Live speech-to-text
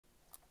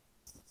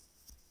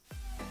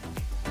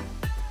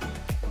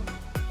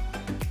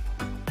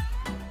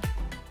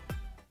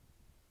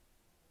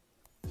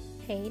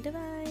Hey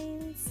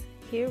Devines!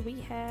 Here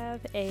we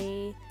have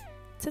a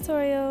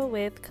tutorial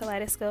with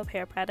Kaleidoscope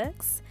hair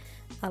products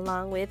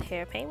along with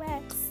hair paint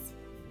wax.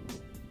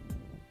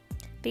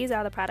 These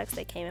are the products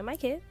that came in my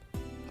kit.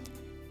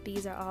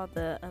 These are all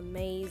the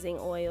amazing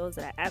oils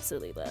that I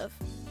absolutely love.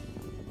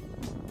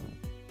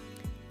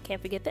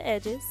 Can't forget the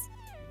edges.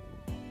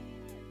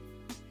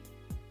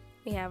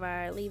 We have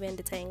our leave-in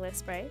detangler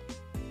spray,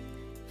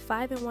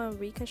 5-in-1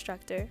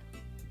 Reconstructor,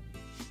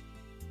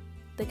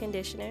 the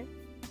conditioner,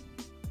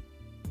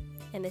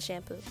 and the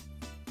shampoo.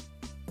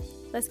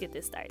 Let's get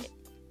this started.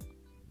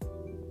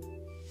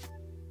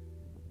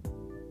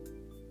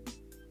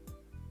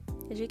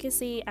 As you can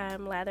see,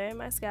 I'm lathering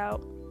my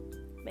scalp,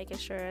 making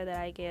sure that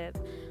I get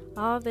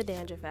all of the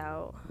dandruff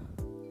out.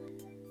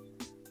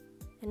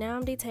 And now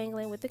I'm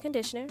detangling with the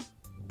conditioner.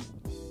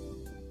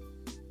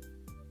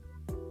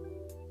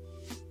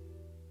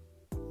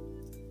 I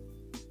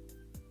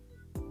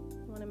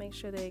want to make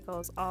sure that it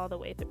goes all the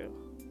way through.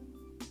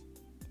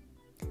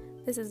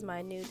 This is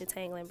my new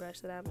detangling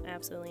brush that I'm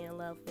absolutely in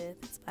love with.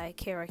 It's by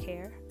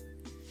Hair.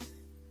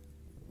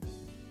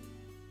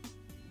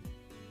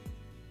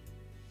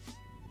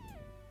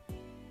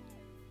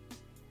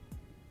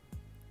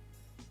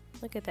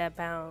 Look at that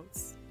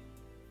bounce.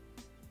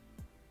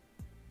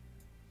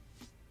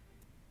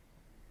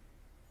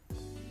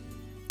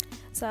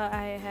 So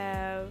I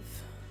have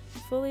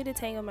fully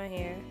detangled my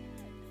hair,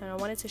 and I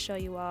wanted to show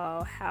you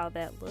all how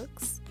that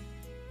looks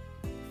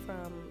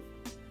from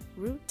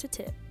root to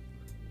tip.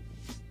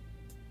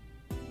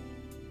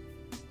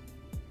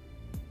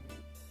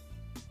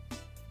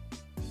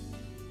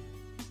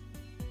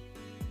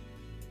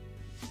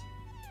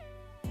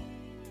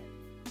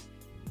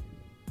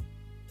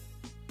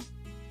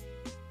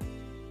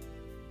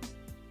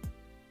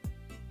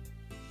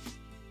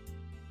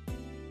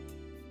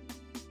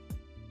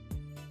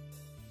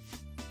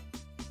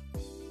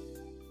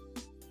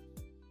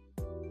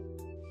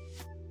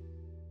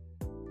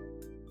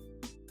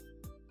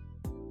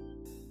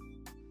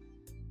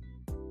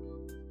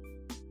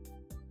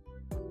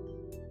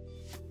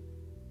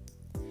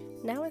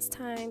 Now it's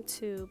time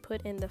to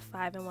put in the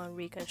 5-in-1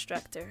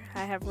 Reconstructor.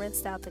 I have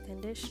rinsed out the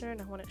conditioner and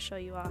I want to show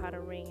you all how to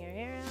wring your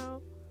hair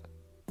out.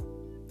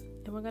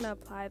 And we're going to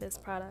apply this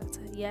product.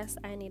 Yes,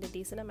 I need a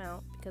decent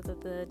amount because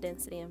of the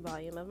density and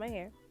volume of my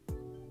hair.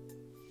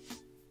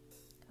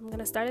 I'm going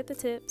to start at the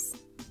tips,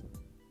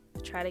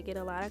 try to get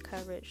a lot of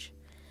coverage,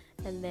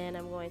 and then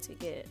I'm going to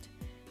get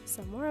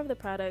some more of the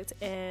product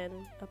and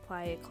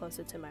apply it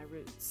closer to my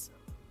roots.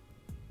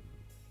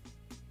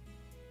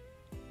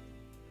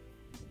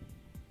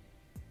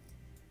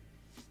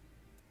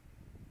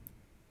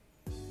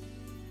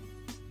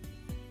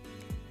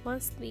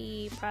 Once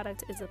the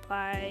product is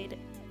applied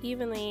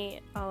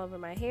evenly all over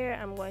my hair,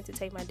 I'm going to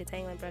take my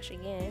detangling brush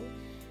again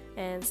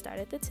and start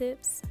at the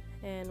tips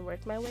and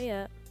work my way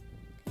up.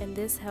 And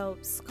this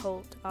helps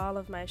coat all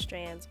of my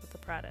strands with the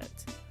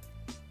product.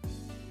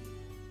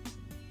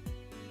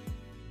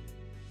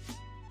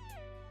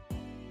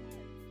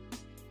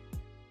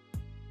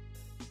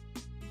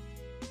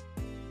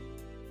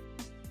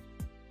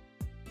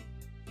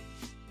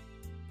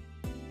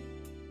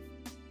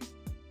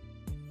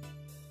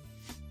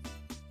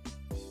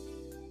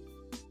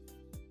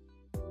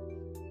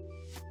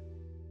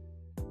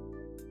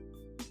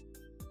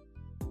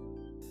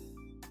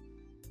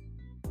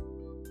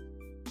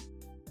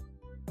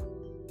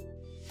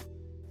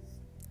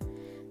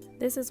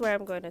 This is where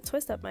I'm going to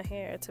twist up my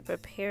hair to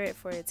prepare it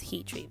for its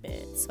heat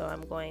treatment. So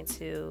I'm going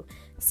to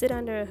sit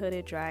under a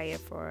hooded dryer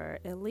for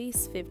at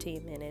least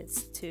 15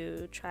 minutes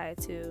to try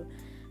to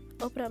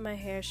open up my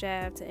hair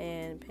shaft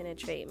and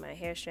penetrate my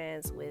hair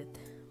strands with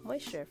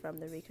moisture from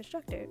the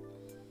Reconstructor.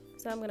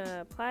 So I'm going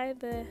to apply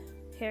the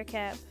hair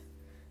cap,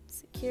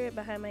 secure it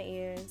behind my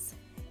ears,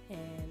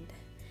 and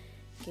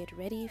get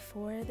ready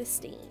for the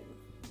steam.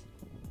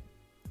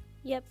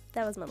 Yep,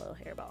 that was my little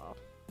hairball.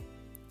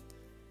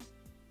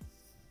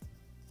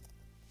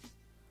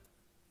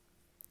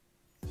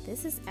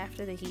 This is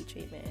after the heat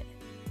treatment.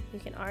 You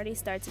can already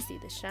start to see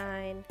the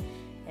shine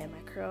and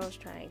my curls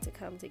trying to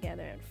come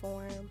together and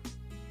form.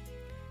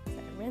 So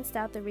I rinsed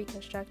out the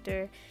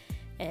Reconstructor,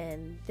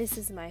 and this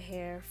is my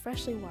hair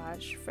freshly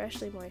washed,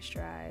 freshly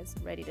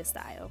moisturized, ready to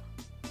style.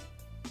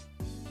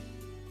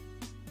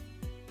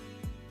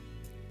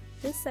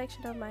 This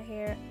section of my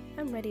hair,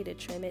 I'm ready to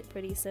trim it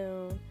pretty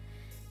soon.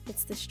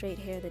 It's the straight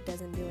hair that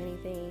doesn't do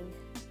anything.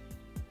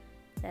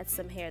 That's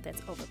some hair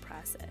that's over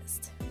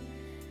processed.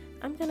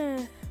 I'm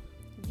gonna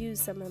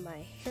use some of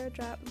my hair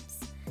drops.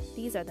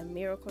 These are the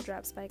Miracle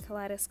Drops by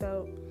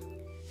Kaleidoscope.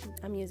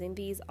 I'm using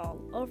these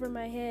all over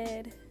my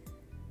head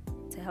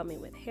to help me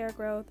with hair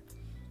growth.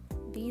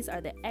 These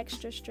are the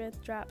extra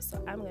strength drops,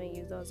 so I'm going to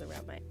use those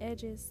around my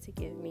edges to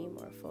give me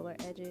more fuller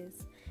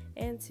edges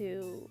and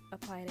to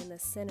apply it in the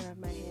center of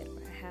my head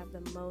where I have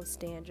the most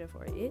dandruff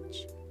or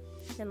itch.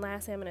 And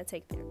lastly, I'm going to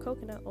take their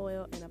coconut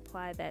oil and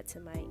apply that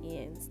to my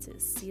ends to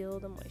seal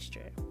the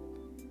moisture.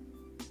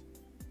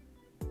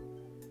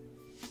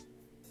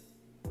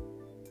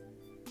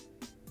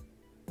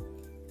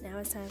 Now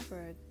it's time for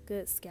a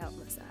good scalp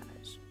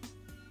massage.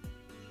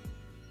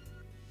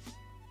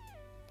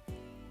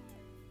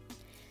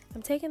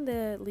 I'm taking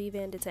the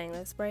leave-in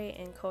detangler spray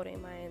and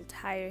coating my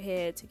entire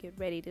head to get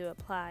ready to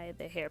apply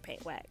the hair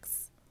paint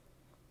wax.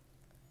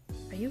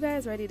 Are you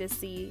guys ready to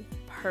see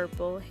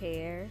purple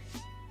hair?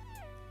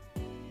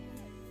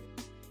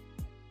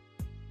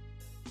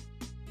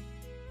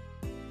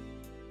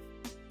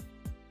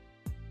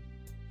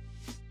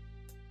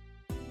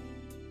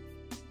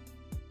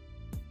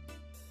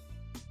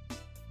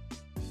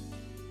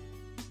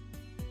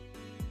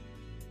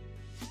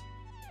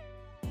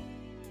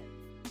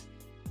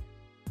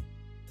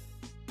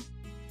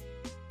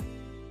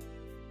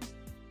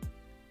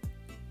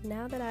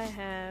 Now that I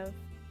have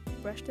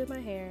brushed through my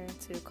hair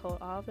to coat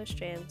all the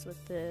strands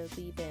with the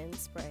leave-in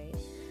spray,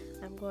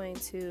 I'm going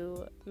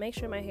to make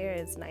sure my hair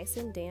is nice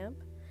and damp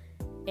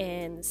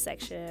and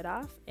section it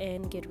off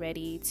and get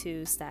ready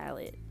to style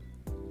it.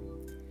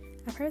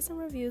 I've heard some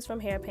reviews from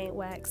hair paint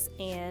wax,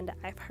 and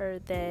I've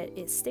heard that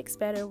it sticks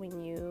better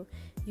when you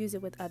use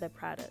it with other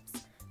products.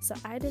 So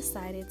I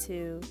decided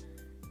to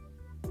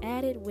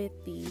add it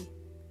with the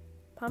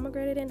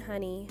pomegranate and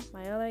honey,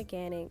 My All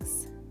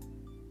Organics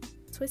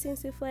twisting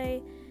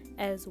souffle,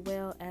 as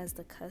well as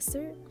the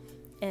custard,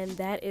 and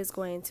that is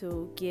going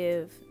to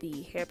give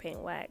the hair paint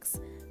wax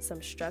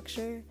some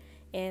structure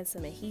and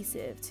some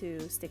adhesive to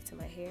stick to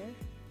my hair,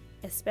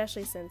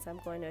 especially since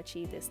I'm going to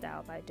achieve this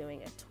style by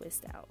doing a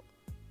twist out.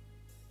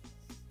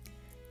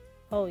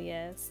 Oh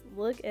yes,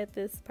 look at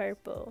this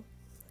purple.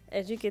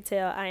 As you can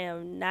tell, I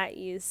am not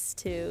used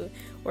to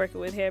working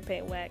with hair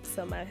paint wax,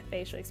 so my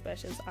facial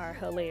expressions are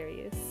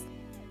hilarious.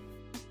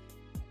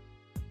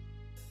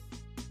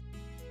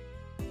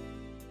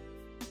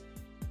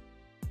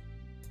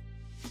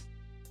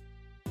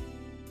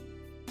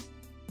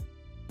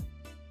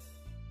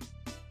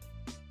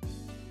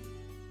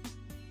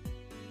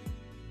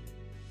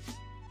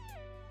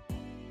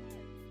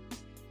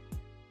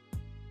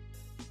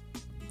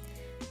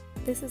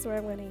 This is where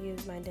I'm going to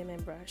use my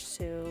Devin brush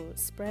to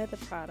spread the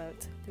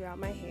product throughout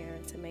my hair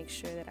to make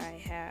sure that I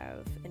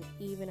have an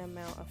even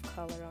amount of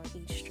color on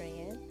each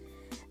strand.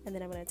 And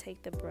then I'm going to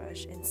take the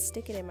brush and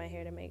stick it in my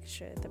hair to make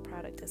sure the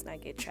product does not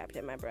get trapped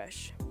in my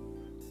brush.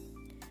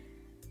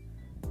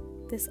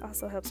 This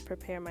also helps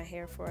prepare my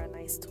hair for a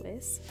nice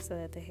twist so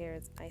that the hair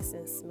is nice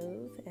and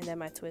smooth and that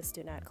my twists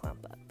do not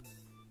clump up.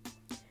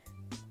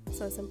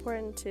 So it's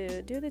important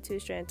to do the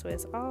 2-strand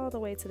twist all the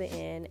way to the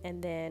end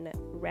and then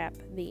wrap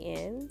the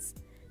ends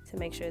to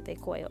make sure they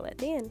coil at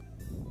the end.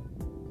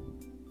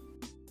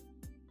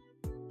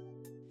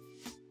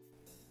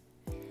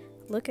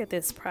 Look at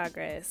this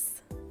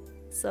progress.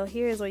 So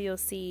here's where you'll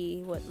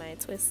see what my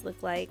twists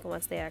look like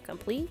once they are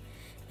complete,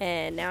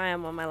 and now I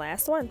am on my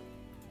last one.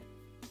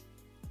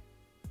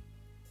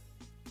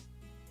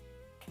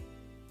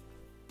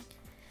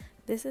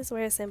 This is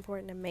where it's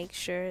important to make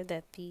sure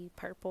that the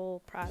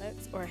purple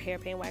product or hair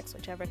paint wax,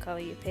 whichever color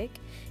you pick,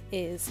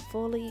 is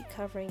fully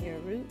covering your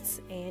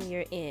roots and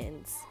your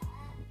ends.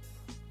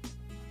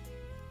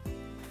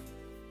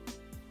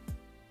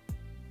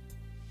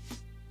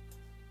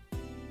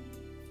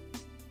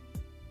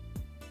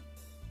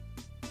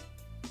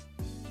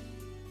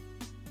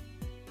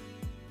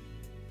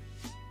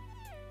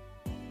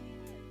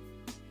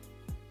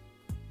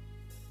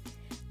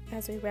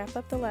 As we wrap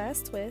up the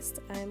last twist,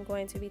 I'm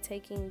going to be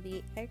taking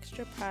the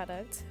extra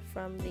product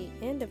from the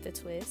end of the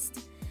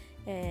twist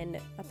and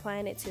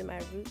applying it to my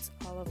roots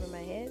all over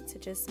my head to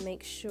just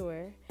make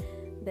sure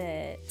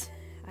that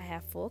I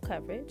have full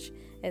coverage,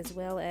 as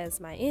well as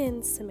my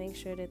ends to make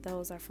sure that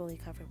those are fully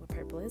covered with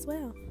purple as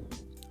well.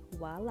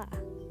 Voila!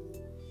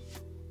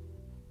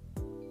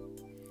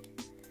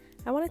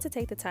 I wanted to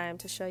take the time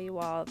to show you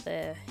all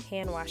the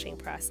hand washing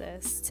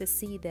process to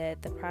see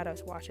that the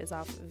product washes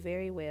off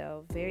very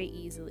well, very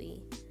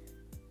easily.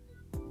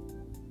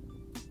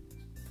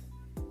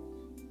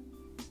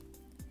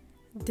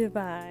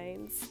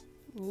 Devines,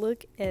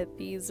 look at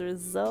these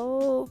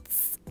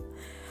results.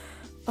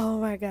 Oh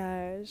my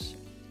gosh,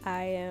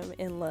 I am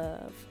in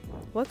love.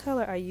 What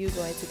color are you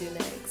going to do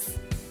next?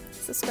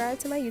 Subscribe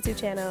to my YouTube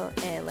channel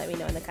and let me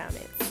know in the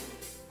comments.